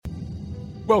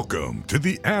Welcome to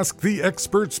the Ask the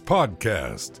Experts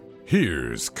podcast.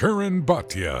 Here's Karan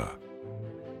Bhatia.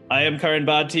 I am Karan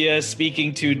Bhatia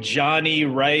speaking to Johnny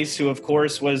Rice, who of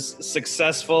course was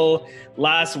successful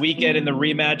last weekend in the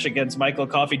rematch against Michael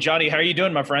Coffey. Johnny, how are you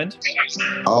doing, my friend?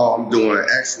 Oh, I'm doing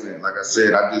excellent. Like I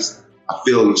said, I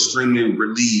feel extremely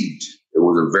relieved. It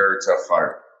was a very tough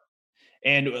fight.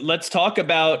 And let's talk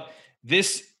about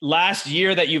this last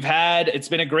year that you've had. It's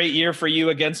been a great year for you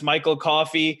against Michael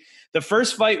Coffey. The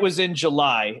first fight was in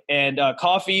July, and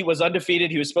Coffey was undefeated.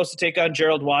 He was supposed to take on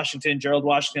Gerald Washington. Gerald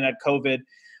Washington had COVID.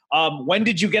 When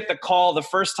did you get the call the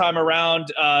first time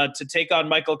around to take on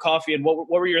Michael Coffey, and what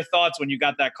were your thoughts when you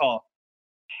got that call?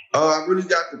 I really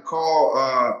got the call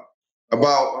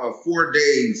about 4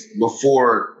 days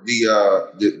before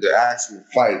the actual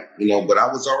fight, but I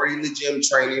was already in the gym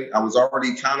training. I was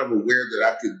already kind of aware that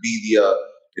I could be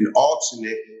an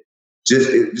alternate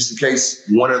just in case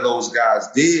one of those guys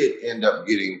did end up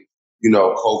getting,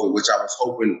 COVID, which I was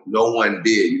hoping no one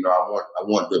did. I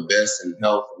want the best in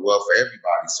health and wealth for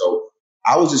everybody. So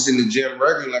I was just in the gym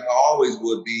regularly like I always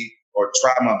would be, or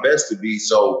try my best to be.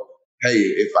 So, hey,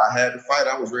 if I had to fight,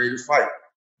 I was ready to fight.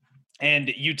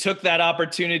 And you took that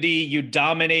opportunity. You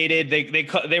dominated.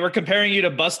 They were comparing you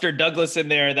to Buster Douglas in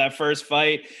there, that first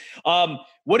fight.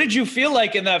 What did you feel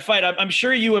like in that fight? I'm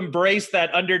sure you embraced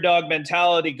that underdog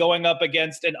mentality going up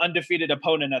against an undefeated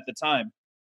opponent at the time.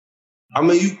 I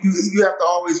mean, you have to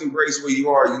always embrace where you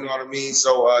are. You know what I mean?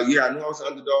 So, I knew I was an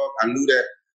underdog. I knew that,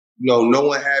 no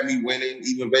one had me winning.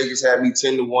 Even Vegas had me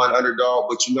 10-1 underdog.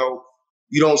 But,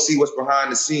 you don't see what's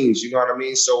behind the scenes. You know what I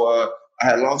mean? So I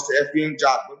had lost to Efiong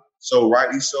Jokbal. So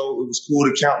rightly so, it was cool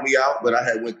to count me out. But I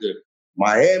had went to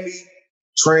Miami,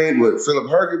 trained with Filip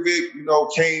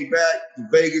Hrgovic, came back to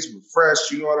Vegas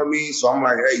refreshed, you know what I mean? So I'm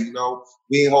like, hey,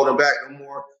 we ain't holding back no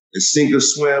more. It's sink or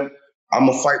swim. I'm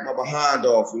going to fight my behind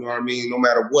off, you know what I mean, no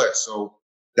matter what. So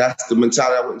that's the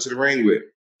mentality I went into the ring with.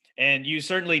 And you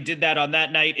certainly did that on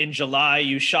that night in July.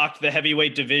 You shocked the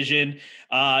heavyweight division.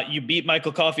 You beat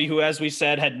Michael Coffey, who, as we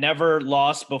said, had never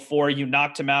lost before. You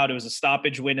knocked him out. It was a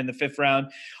stoppage win in the 5th round.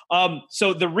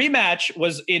 So the rematch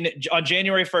was on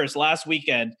January 1st, last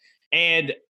weekend.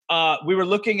 And we were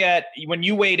looking at when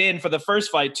you weighed in for the first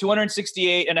fight,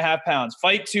 268.5 pounds.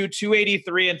 Fight 2,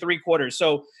 283 3/4.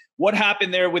 So what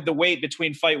happened there with the weight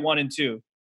between fight 1 and 2?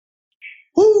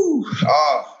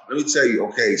 Let me tell you.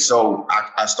 Okay, so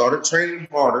I started training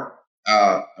harder.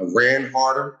 I ran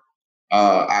harder.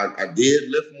 I did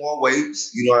lift more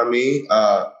weights. You know what I mean?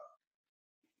 I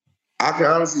can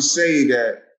honestly say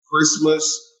that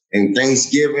Christmas and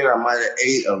Thanksgiving, I might have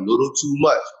ate a little too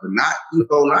much, but not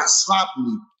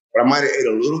sloppily, but I might have ate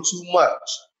a little too much.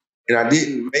 And I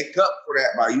didn't make up for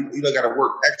that by, got to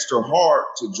work extra hard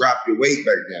to drop your weight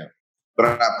back down. But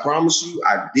I promise you,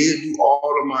 I did do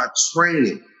all of my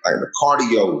training, like the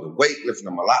cardio, the weightlifting.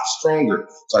 I'm a lot stronger.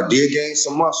 So I did gain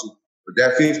some muscle. But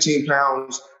that 15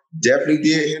 pounds definitely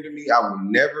did hinder me. I would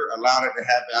never allow that to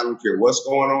happen. I don't care what's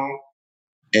going on.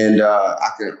 And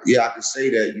I can say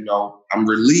that, I'm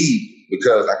relieved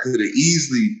because I could have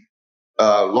easily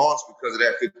lost because of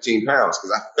that 15 pounds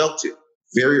because I felt it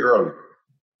very early.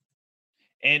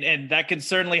 And that can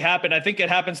certainly happen. I think it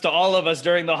happens to all of us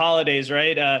during the holidays,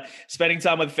 right? Spending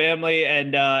time with family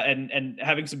and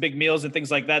having some big meals and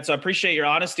things like that. So I appreciate your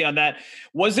honesty on that.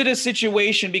 Was it a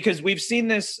situation, because we've seen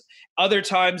this other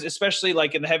times, especially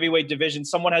like in the heavyweight division,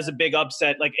 someone has a big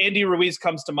upset, like Andy Ruiz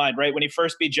comes to mind, right? When he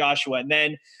first beat Joshua, and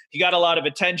then he got a lot of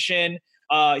attention.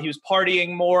 He was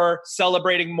partying more,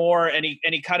 celebrating more, and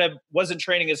he kind of wasn't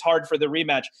training as hard for the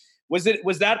rematch. Was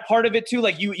that part of it too?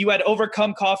 Like you had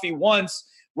overcome Coffey once.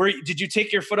 Did you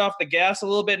take your foot off the gas a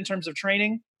little bit in terms of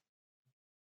training?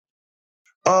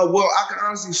 Well, I can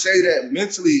honestly say that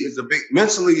mentally is a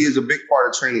big part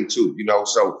of training too.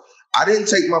 So I didn't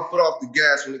take my foot off the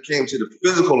gas when it came to the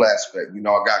physical aspect. I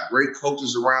got great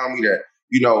coaches around me that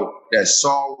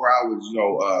saw where I was,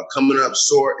 coming up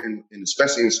short and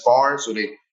especially in sparring. So they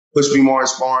pushed me more in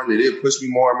sparring. They did push me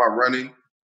more in my running.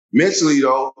 Mentally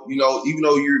though, even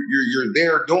though you're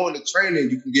there doing the training,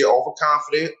 you can get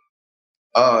overconfident.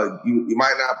 You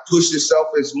might not push yourself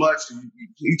as much.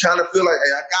 You kind of feel like,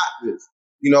 hey, I got this,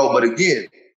 but again,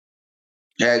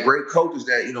 I had great coaches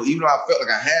that, even though I felt like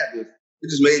I had this, it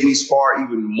just made me spar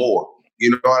even more. You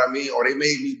know what I mean? Or they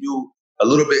made me do a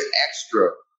little bit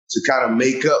extra to kind of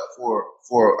make up for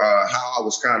how I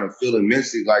was kind of feeling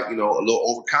mentally, like, a little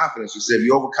overconfidence. You said, if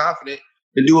you're overconfident,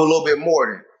 then do a little bit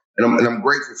more then. And I'm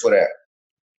grateful for that.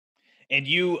 And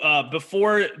you,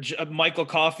 before Michael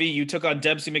Coffey, you took on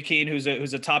Dempsey McKean,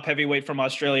 who's a top heavyweight from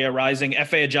Australia, rising.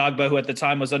 Efe Ajagba, who at the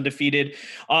time was undefeated.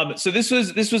 So this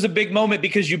was a big moment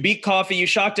because you beat Coffey, you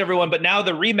shocked everyone. But now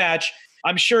the rematch,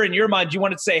 I'm sure in your mind you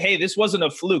wanted to say, hey, this wasn't a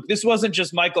fluke. This wasn't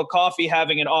just Michael Coffey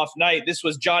having an off night. This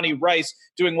was Johnny Rice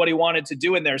doing what he wanted to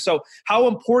do in there. So how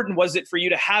important was it for you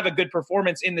to have a good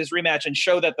performance in this rematch and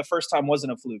show that the first time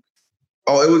wasn't a fluke?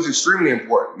 Oh, it was extremely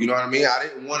important. You know what I mean? I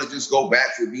didn't want to just go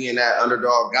back to being that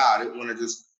underdog guy. I didn't want to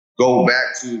just go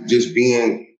back to just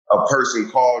being a person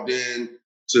called in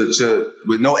to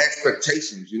with no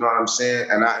expectations. You know what I'm saying?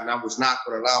 And I was not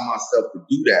going to allow myself to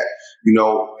do that. You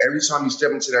know, every time you step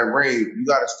into that ring, you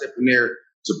got to step in there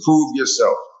to prove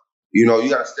yourself. You know, you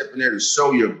got to step in there to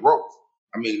show your growth.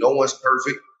 I mean, no one's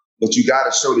perfect, but you got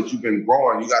to show that you've been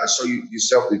growing. You got to show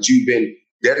yourself that you've been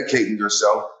dedicating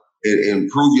yourself and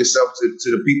prove yourself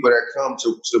to the people that come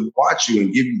to watch you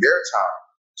and give you their time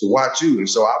to watch you. And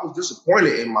so I was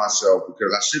disappointed in myself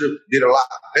because I should have did a lot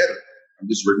better. I'm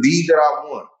just relieved that I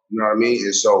won. You know what I mean?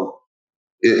 And so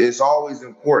it's always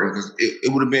important because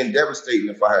it would have been devastating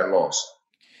if I had lost.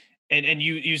 And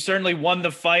you certainly won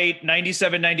the fight,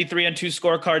 97-93 on two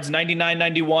scorecards,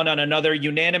 99-91 on another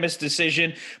unanimous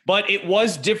decision. But it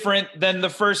was different than the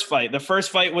first fight. The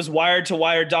first fight was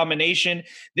wire-to-wire domination.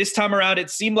 This time around, it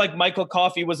seemed like Michael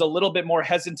Coffey was a little bit more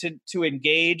hesitant to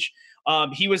engage.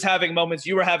 He was having moments.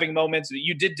 You were having moments.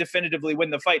 You did definitively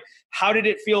win the fight. How did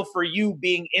it feel for you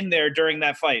being in there during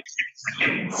that fight?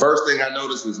 First thing I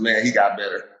noticed was, man, he got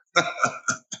better.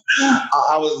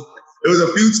 It was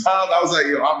a few times I was like,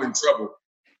 yo, I'm in trouble.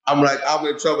 I'm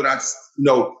in trouble. And I just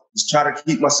try to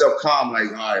keep myself calm.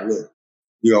 Like, all right, look,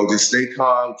 just stay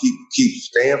calm, keep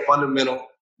staying fundamental,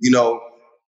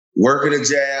 working the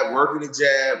jab,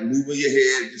 moving your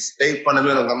head, just stay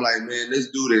fundamental. I'm like, man,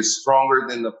 this dude is stronger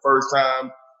than the first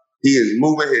time. He is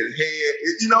moving his head.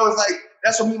 It's like,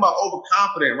 that's what I mean by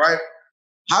overconfident, right?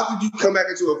 How could you come back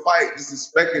into a fight just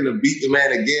expecting to beat the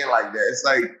man again like that? It's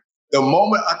like, the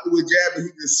moment I threw a jab and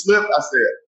he just slipped, I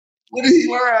said, when did he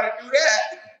learn how to do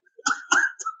that?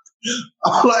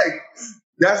 I'm like,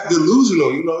 that's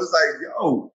delusional. It's like,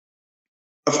 yo,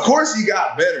 of course he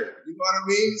got better. You know what I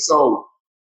mean? So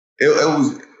it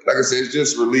was, like I said, it's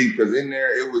just relief because in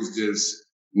there, it was just,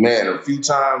 man, a few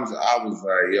times I was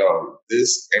like, yo,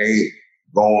 this ain't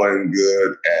going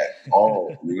good at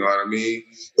all. You know what I mean?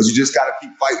 But you just got to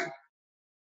keep fighting.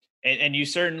 And you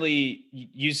certainly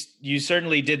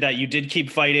did that. You did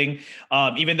keep fighting,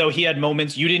 even though he had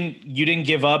moments. You didn't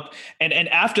give up. And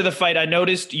after the fight, I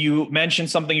noticed you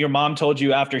mentioned something your mom told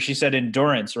you after. She said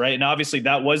endurance, right? And obviously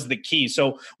that was the key.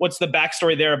 So what's the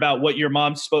backstory there about what your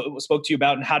mom spoke to you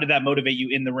about, and how did that motivate you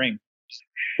in the ring?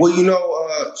 Well,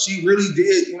 she really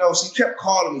did. She kept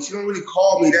calling me. She don't really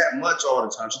call me that much all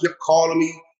the time. She kept calling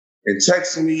me and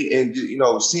texting me and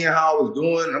seeing how I was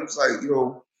doing. I'm just like,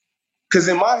 because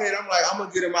in my head, I'm like, I'm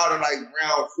going to get him out in like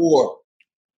round 4,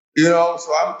 So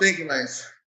I'm thinking like,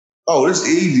 oh, this is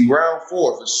easy, round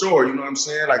 4 for sure. You know what I'm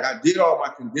saying? Like I did all my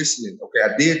conditioning.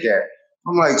 Okay, I did that.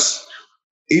 I'm like,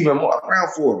 even more, round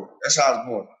 4. That's how I was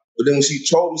going. But then when she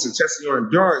told me to test your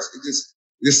endurance, it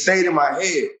just stayed in my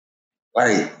head.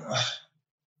 Like,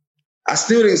 I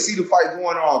still didn't see the fight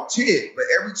going all 10. But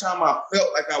every time I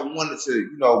felt like I wanted to,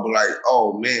 be like,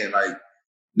 oh man, like,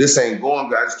 this ain't going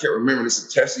good. I just kept remembering this is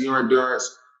a test of your endurance.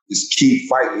 Just keep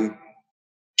fighting,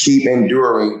 keep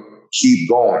enduring, keep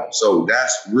going. So it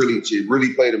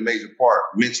really played a major part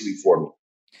mentally for me.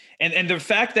 And the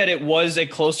fact that it was a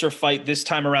closer fight this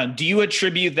time around, do you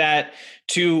attribute that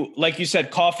to, like you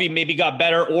said, Coffey maybe got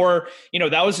better, or,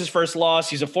 that was his first loss.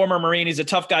 He's a former Marine. He's a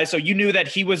tough guy. So you knew that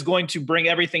he was going to bring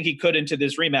everything he could into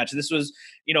this rematch. This was,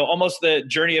 almost the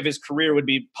journey of his career would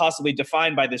be possibly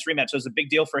defined by this rematch. So it was a big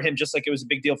deal for him, just like it was a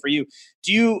big deal for you.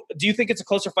 Do you think it's a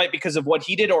closer fight because of what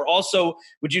he did, or also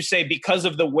would you say because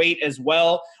of the weight as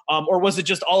well? Or was it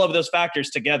just all of those factors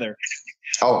together?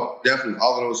 Oh, definitely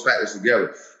all of those factors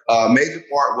together. Major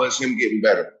part was him getting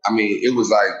better. I mean, he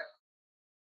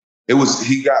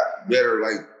got better,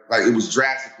 like it was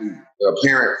drastically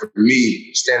apparent for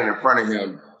me standing in front of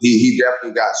him. He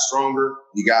definitely got stronger,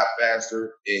 he got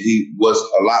faster, and he was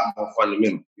a lot more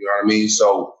fundamental. You know what I mean?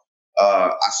 So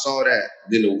I saw that.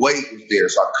 Then the weight was there,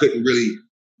 so I couldn't really,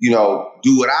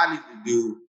 do what I need to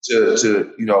do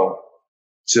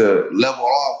to level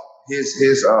off his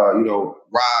rise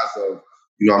of,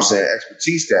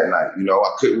 expertise that night.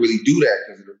 I couldn't really do that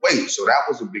because of the weight. So that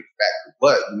was a big factor.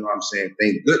 But,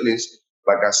 thank goodness,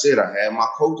 like I said, I had my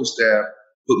coaching staff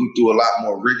put me through a lot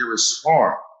more rigorous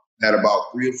sparring. Had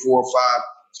about 3 or 4 or 5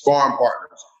 sparring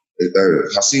partners.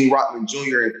 Hasim Rockman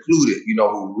Jr. included,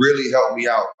 who really helped me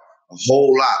out a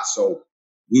whole lot. So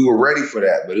we were ready for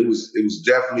that, but it was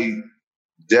definitely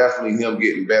him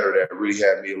getting better that really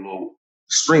had me a little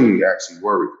extremely actually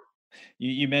worried.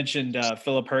 You mentioned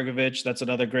Filip Hrgović. That's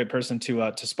another great person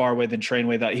to spar with and train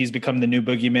with. He's become the new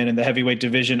boogeyman in the heavyweight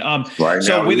division. Right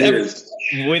so now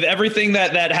with everything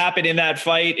that happened in that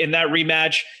fight, in that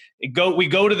rematch, we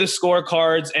go to the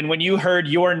scorecards. And when you heard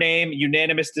your name,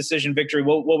 unanimous decision victory,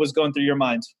 what was going through your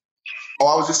mind? Oh,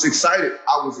 I was just excited.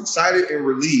 I was excited and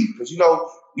relieved because, you know,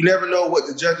 you never know what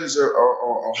the judges are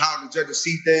or how the judges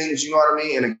see things. You know what I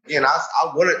mean? And again,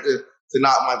 I wanted to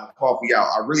knock Michael Coffey out.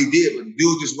 I really did, but the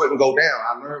dude just wouldn't go down.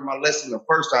 I learned my lesson the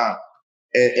first time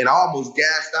and I almost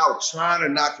gassed out trying to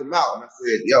knock him out. And I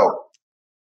said, yo,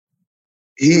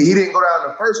 he didn't go down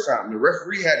the first time. The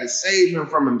referee had to save him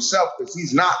from himself because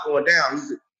he's not going down.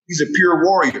 He's a pure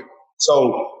warrior.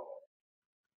 So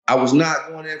I was not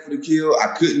going in for the kill.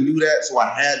 I couldn't do that, so I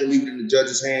had to leave it in the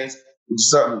judge's hands, which is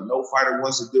something no fighter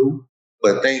wants to do.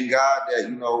 But thank God that,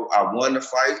 you know, I won the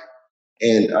fight.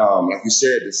 And like you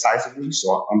said, decisively,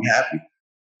 so I'm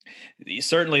happy.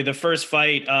 Certainly, the first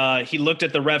fight, he looked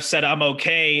at the ref, said, "I'm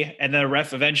okay," and the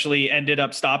ref eventually ended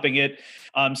up stopping it.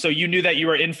 So you knew that you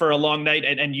were in for a long night,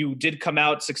 and you did come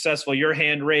out successful. Your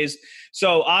hand raised.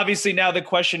 So obviously now the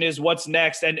question is, what's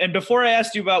next? And before I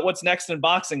asked you about what's next in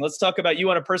boxing, let's talk about you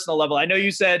on a personal level. I know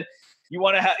you said you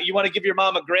want to give your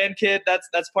mom a grandkid.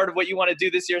 That's part of what you want to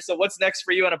do this year. So what's next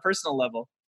for you on a personal level?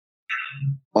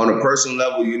 On a personal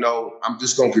level, you know, I'm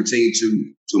just going to continue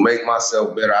to make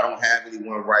myself better. I don't have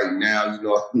anyone right now, you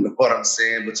know what I'm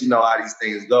saying? But you know how these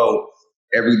things go.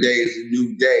 Every day is a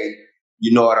new day.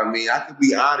 You know what I mean? I could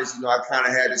be honest, you know, I kind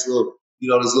of had this little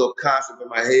concept in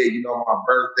my head. You know, my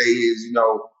birthday is, you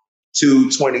know,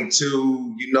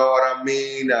 2/22. You know what I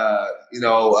mean?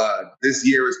 This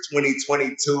year is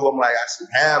 2022. I'm like, I should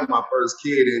have my first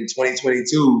kid in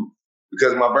 2022.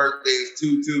 Because my birthday is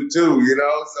 2/22, you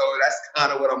know? So that's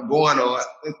kind of what I'm going on.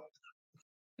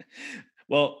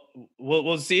 Well,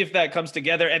 we'll see if that comes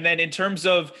together. And then in terms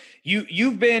of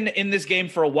you've been in this game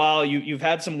for a while. You've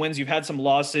had some wins, you've had some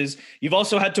losses. You've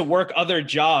also had to work other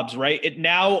jobs, right?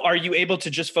 Now, are you able to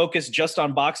just focus just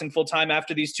on boxing full time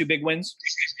after these two big wins?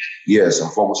 Yes,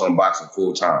 I'm focused on boxing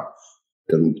full time.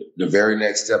 The very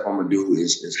next step I'm gonna do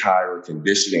is hire a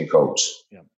conditioning coach.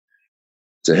 Yeah.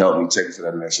 To help me take it to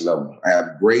that next level. I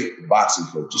have great boxing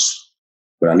coaches,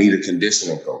 but I need a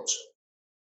conditioning coach.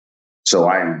 So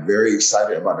I am very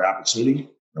excited about the opportunity.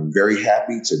 I'm very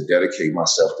happy to dedicate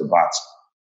myself to boxing.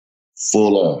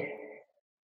 Full on.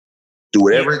 Do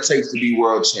whatever it takes to be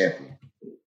world champion.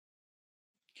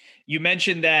 You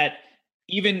mentioned that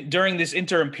even during this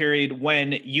interim period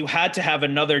when you had to have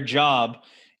another job,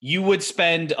 you would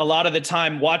spend a lot of the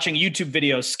time watching YouTube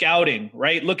videos, scouting,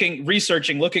 right?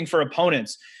 Researching, looking for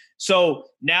opponents. So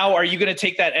now are you going to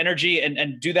take that energy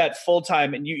and do that full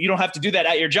time? And you don't have to do that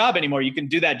at your job anymore. You can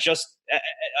do that just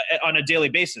on a daily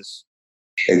basis.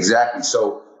 Exactly.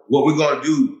 So what we're going to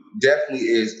do definitely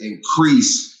is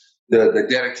increase the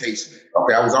dedication.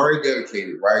 Okay, I was already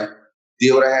dedicated, right?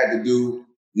 Did what I had to do.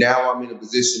 Now I'm in a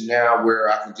position now where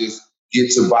I can just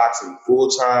get to boxing full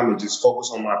time and just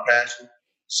focus on my passion.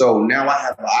 So now I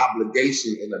have an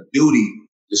obligation and a duty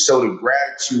to show the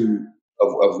gratitude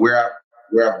of where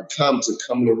I've come to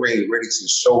come in the ring, ready to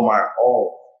show my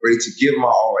all, ready to give my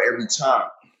all every time,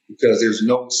 because there's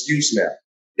no excuse now.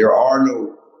 There are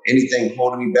no anything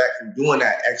holding me back from doing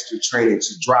that extra training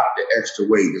to drop the extra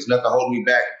weight. There's nothing holding me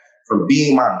back from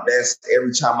being my best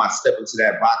every time I step into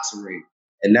that boxing ring.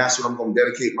 And that's what I'm going to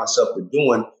dedicate myself to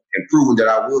doing and proving that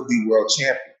I will be world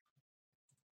champion.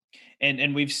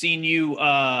 And we've seen you,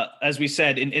 as we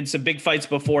said, in some big fights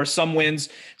before, some wins,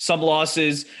 some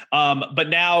losses. But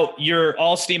now you're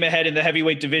all steam ahead in the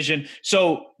heavyweight division.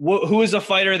 So who is a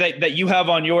fighter that you have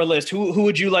on your list? Who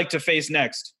would you like to face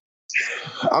next?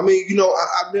 I mean, you know,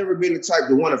 I've never been the type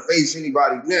to want to face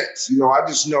anybody next. You know, I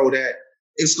just know that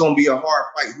it's going to be a hard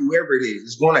fight, whoever it is.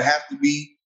 It's going to have to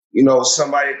be, you know,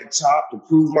 somebody at the top to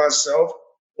prove myself.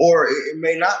 Or it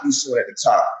may not be so at the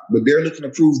top, but they're looking to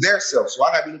prove themselves. So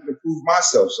I got to be looking to prove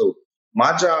myself. So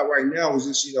my job right now is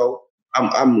just, you know,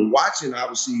 I'm watching,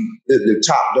 obviously, the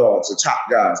top dogs, the top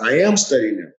guys. I am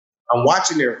studying them. I'm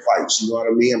watching their fights, you know what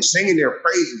I mean? I'm singing their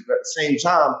praises, but at the same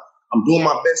time, I'm doing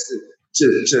my best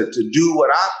to do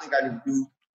what I think I need to do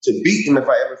to beat them if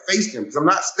I ever face them. Because I'm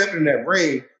not stepping in that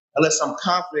ring unless I'm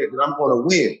confident that I'm going to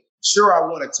win. Sure, I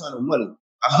want a ton of money.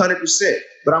 100%,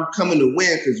 but I'm coming to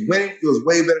win because winning feels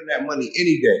way better than that money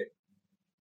any day.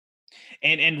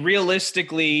 And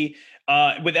realistically,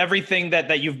 with everything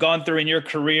that you've gone through in your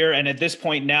career and at this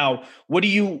point now, what do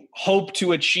you hope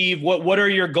to achieve? What are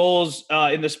your goals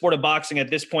in the sport of boxing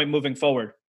at this point moving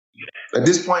forward? At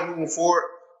this point moving forward,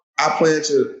 I plan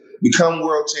to become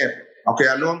world champion. Okay,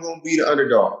 I know I'm going to be the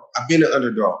underdog. I've been the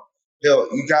underdog. Hell,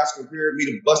 you guys compared me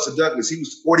to Buster Douglas. He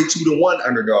was 42-1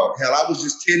 underdog. Hell, I was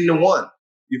just 10-1.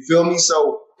 You feel me?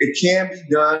 So it can be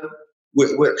done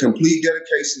with complete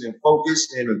dedication and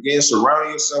focus, and again,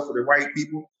 surrounding yourself with the right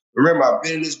people. Remember, I've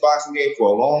been in this boxing game for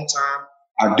a long time.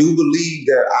 I do believe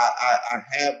that I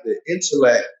have the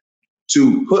intellect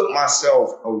to put myself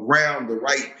around the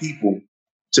right people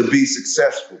to be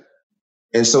successful.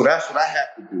 And so that's what I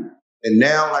have to do. And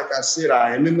now, like I said,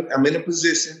 I'm in a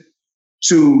position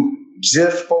to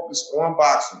just focus on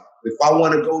boxing. If I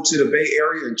want to go to the Bay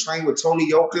Area and train with Tony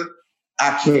Yoka,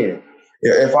 I can.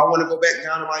 If I want to go back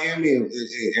down to Miami and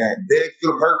beg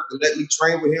Philip Herbert to let me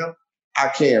train with him, I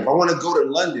can. If I want to go to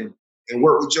London and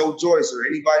work with Joe Joyce or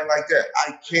anybody like that,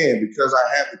 I can, because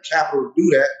I have the capital to do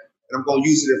that, and I'm going to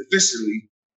use it efficiently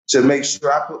to make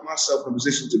sure I put myself in a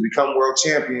position to become world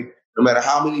champion, no matter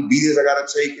how many beatings I got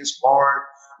to take in sparring,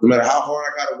 no matter how hard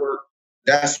I got to work.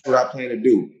 That's what I plan to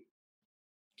do.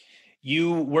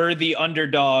 You were the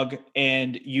underdog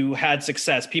and you had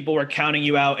success. People were counting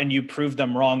you out and you proved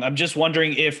them wrong. I'm just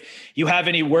wondering if you have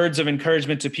any words of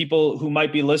encouragement to people who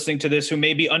might be listening to this, who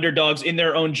may be underdogs in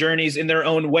their own journeys, in their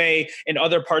own way, in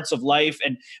other parts of life,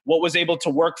 and what was able to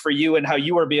work for you and how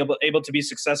you were able to be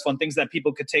successful, and things that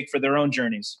people could take for their own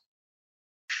journeys.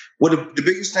 Well, the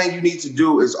biggest thing you need to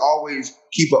do is always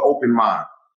keep an open mind.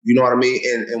 You know what I mean?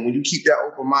 And when you keep that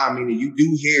open mind, meaning you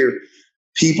do hear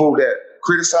people that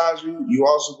criticize you, you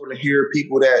also going to hear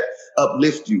people that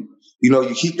uplift you. You know,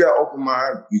 you keep that open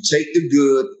mind, you take the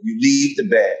good, you leave the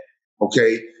bad,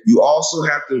 okay? You also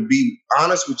have to be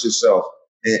honest with yourself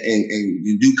and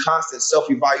you do constant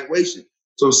self-evaluation.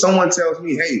 So if someone tells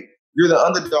me, hey, you're the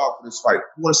underdog for this fight,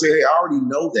 I want to say, hey, I already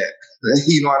know that.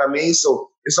 You know what I mean? So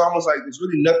it's almost like there's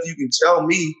really nothing you can tell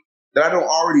me that I don't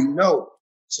already know.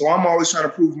 So I'm always trying to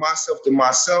prove myself to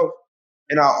myself,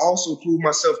 and I also prove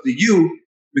myself to you,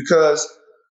 because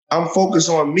I'm focused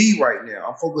on me right now.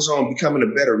 I'm focused on becoming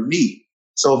a better me.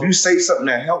 So if you say something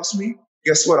that helps me,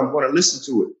 guess what? I'm going to listen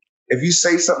to it. If you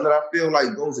say something that I feel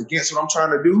like goes against what I'm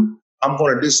trying to do, I'm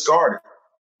going to discard it.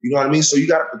 You know what I mean? So you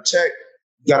got to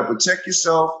protect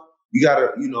yourself. You got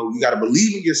to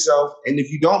believe in yourself. And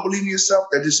if you don't believe in yourself,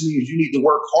 that just means you need to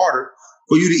work harder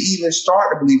for you to even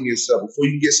start to believe in yourself before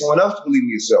you get someone else to believe in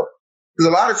yourself. Because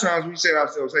a lot of times we say to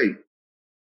ourselves, hey,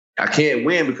 I can't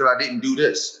win because I didn't do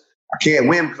this. I can't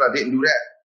win because I didn't do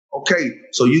that. Okay,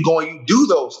 so you go and you do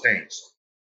those things.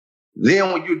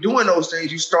 Then when you're doing those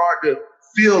things, you start to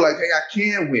feel like, hey, I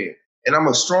can win. And I'm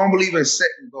a strong believer in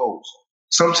setting goals.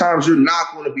 Sometimes you're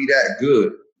not going to be that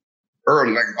good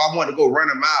early. Like if I want to go run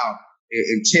a mile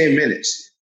in 10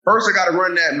 minutes, first I got to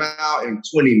run that mile in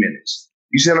 20 minutes.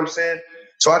 You see what I'm saying?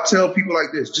 So I tell people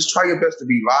like this, just try your best to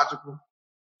be logical.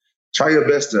 Try your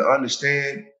best to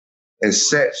understand and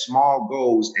set small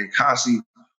goals and constantly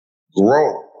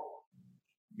grow.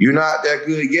 You're not that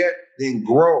good yet, then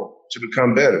grow to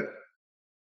become better.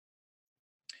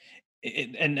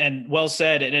 And well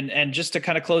said. And just to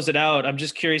kind of close it out, I'm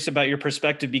just curious about your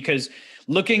perspective, because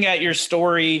looking at your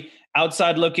story,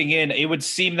 outside looking in, it would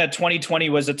seem that 2020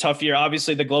 was a tough year.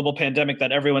 Obviously, the global pandemic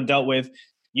that everyone dealt with.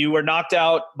 You were knocked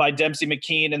out by Dempsey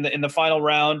McKean in the final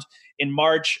round in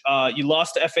March. You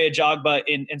lost to Efe Ajagba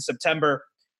in September.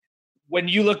 When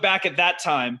you look back at that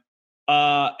time,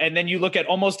 and then you look at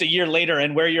almost a year later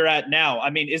and where you're at now, I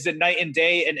mean, is it night and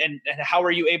day? And how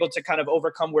are you able to kind of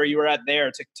overcome where you were at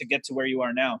there to get to where you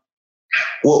are now?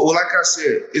 Well, like I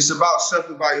said, it's about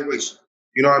self-evaluation.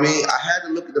 You know what I mean? I had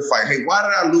to look at the fight. Hey, why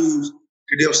did I lose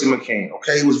to Dempsey McKean?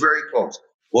 Okay, it was very close.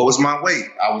 What was my weight?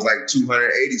 I was like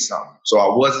 280 something. So I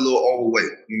was a little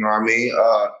overweight. You know what I mean?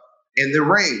 In the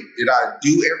ring, did I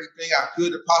do everything I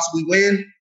could to possibly win?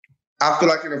 I feel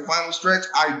like in the final stretch,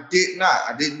 I did not.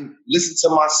 I didn't listen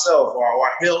to myself, or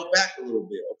I held back a little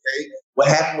bit, okay? What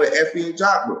happened with Efe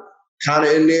Ajagba? Kind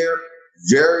of in there,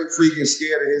 very freaking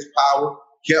scared of his power,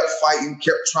 kept fighting,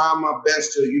 kept trying my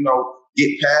best to,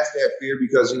 get past that fear,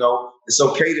 because, it's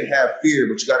okay to have fear,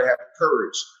 but you got to have the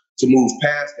courage to move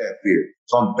past that fear.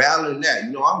 So I'm battling that.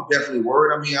 I'm definitely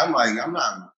worried. I mean, I'm not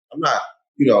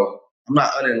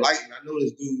unenlightened. I know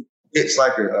this dude hits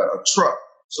like a truck.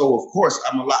 So, of course,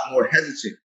 I'm a lot more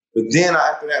hesitant. But then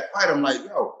after that fight, I'm like,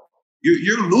 yo,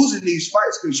 you're losing these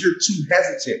fights because you're too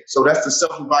hesitant. So that's the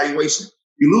self-evaluation.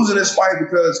 You're losing this fight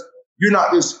because you're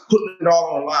not just putting it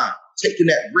all on the line, taking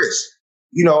that risk.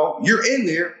 You're in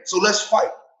there, so let's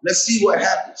fight. Let's see what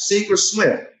happens, sink or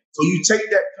swim. So you take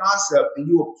that concept and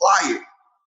you apply it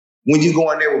when you go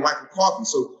in there with Michael Coffey.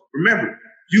 So remember,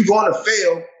 you're going to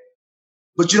fail,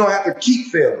 but you don't have to keep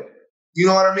failing. You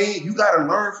know what I mean? You got to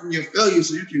learn from your failures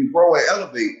so you can grow and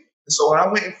elevate. And so when I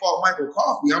went and fought Michael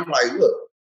Coffey, I'm like, look,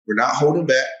 we're not holding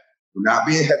back. We're not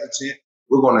being hesitant.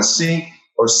 We're going to sink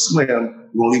or swim. We're going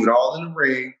to leave it all in the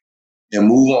ring and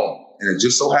move on. And it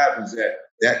just so happens that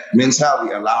that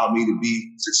mentality allowed me to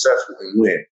be successful and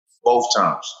win both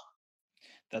times.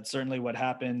 That's certainly what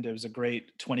happened. It was a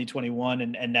great 2021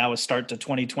 and now a start to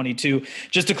 2022.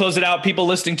 Just to close it out, people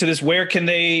listening to this, where can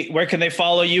they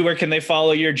follow you? Where can they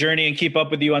follow your journey and keep up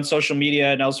with you on social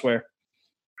media and elsewhere?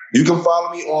 You can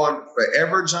follow me on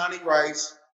Forever Johnny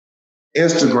Rice,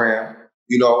 Instagram,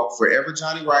 Forever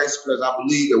Johnny Rice, because I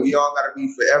believe that we all got to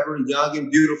be forever young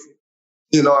and beautiful.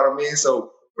 You know what I mean?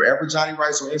 So Forever Johnny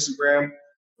Rice on Instagram,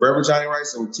 Forever Johnny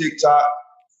Rice on TikTok,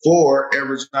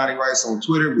 Forever Johnny Rice on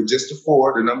Twitter with just the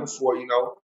number 4,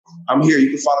 I'm here.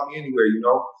 You can follow me anywhere, and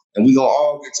we're going to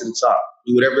all get to the top.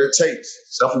 Do whatever it takes.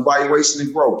 Self-evaluation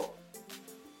and growth.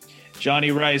 Johnny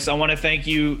Rice, I want to thank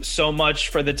you so much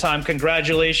for the time.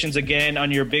 Congratulations again on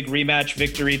your big rematch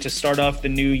victory to start off the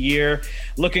new year.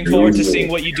 Looking forward to seeing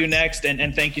what you do next,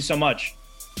 and thank you so much.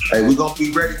 Hey, we're going to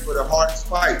be ready for the hardest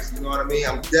fights. You know what I mean?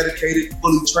 I'm dedicated,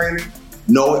 fully training,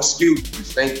 no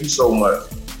excuses. Thank you so much.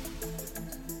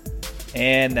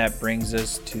 And that brings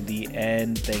us to the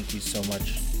end. Thank you so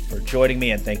much for joining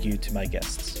me, and thank you to my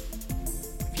guests.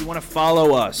 If you want to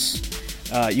follow us,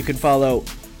 you can follow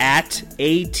at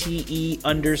ATE_podcast.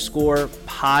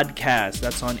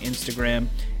 That's on Instagram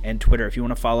and Twitter. If you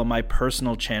want to follow my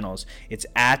personal channels, it's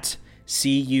at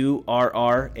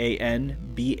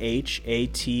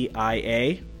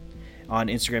CURRANBHATIA on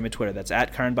Instagram and Twitter. That's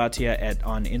at Karan Bhatia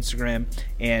on Instagram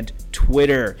and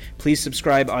Twitter. Please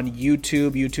subscribe on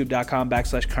YouTube,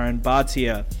 youtube.com/Karan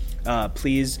Bhatia.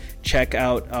 Please check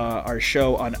out our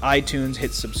show on iTunes.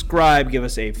 Hit subscribe. Give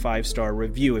us a 5-star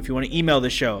review. If you want to email the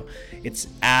show, it's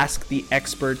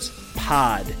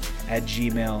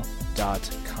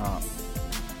asktheexpertspod@gmail.com.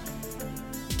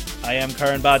 I am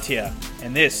Karan Bhatia,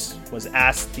 and this was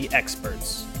Ask the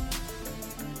Experts.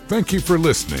 Thank you for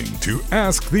listening to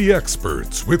Ask the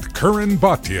Experts with Karan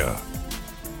Bhatia.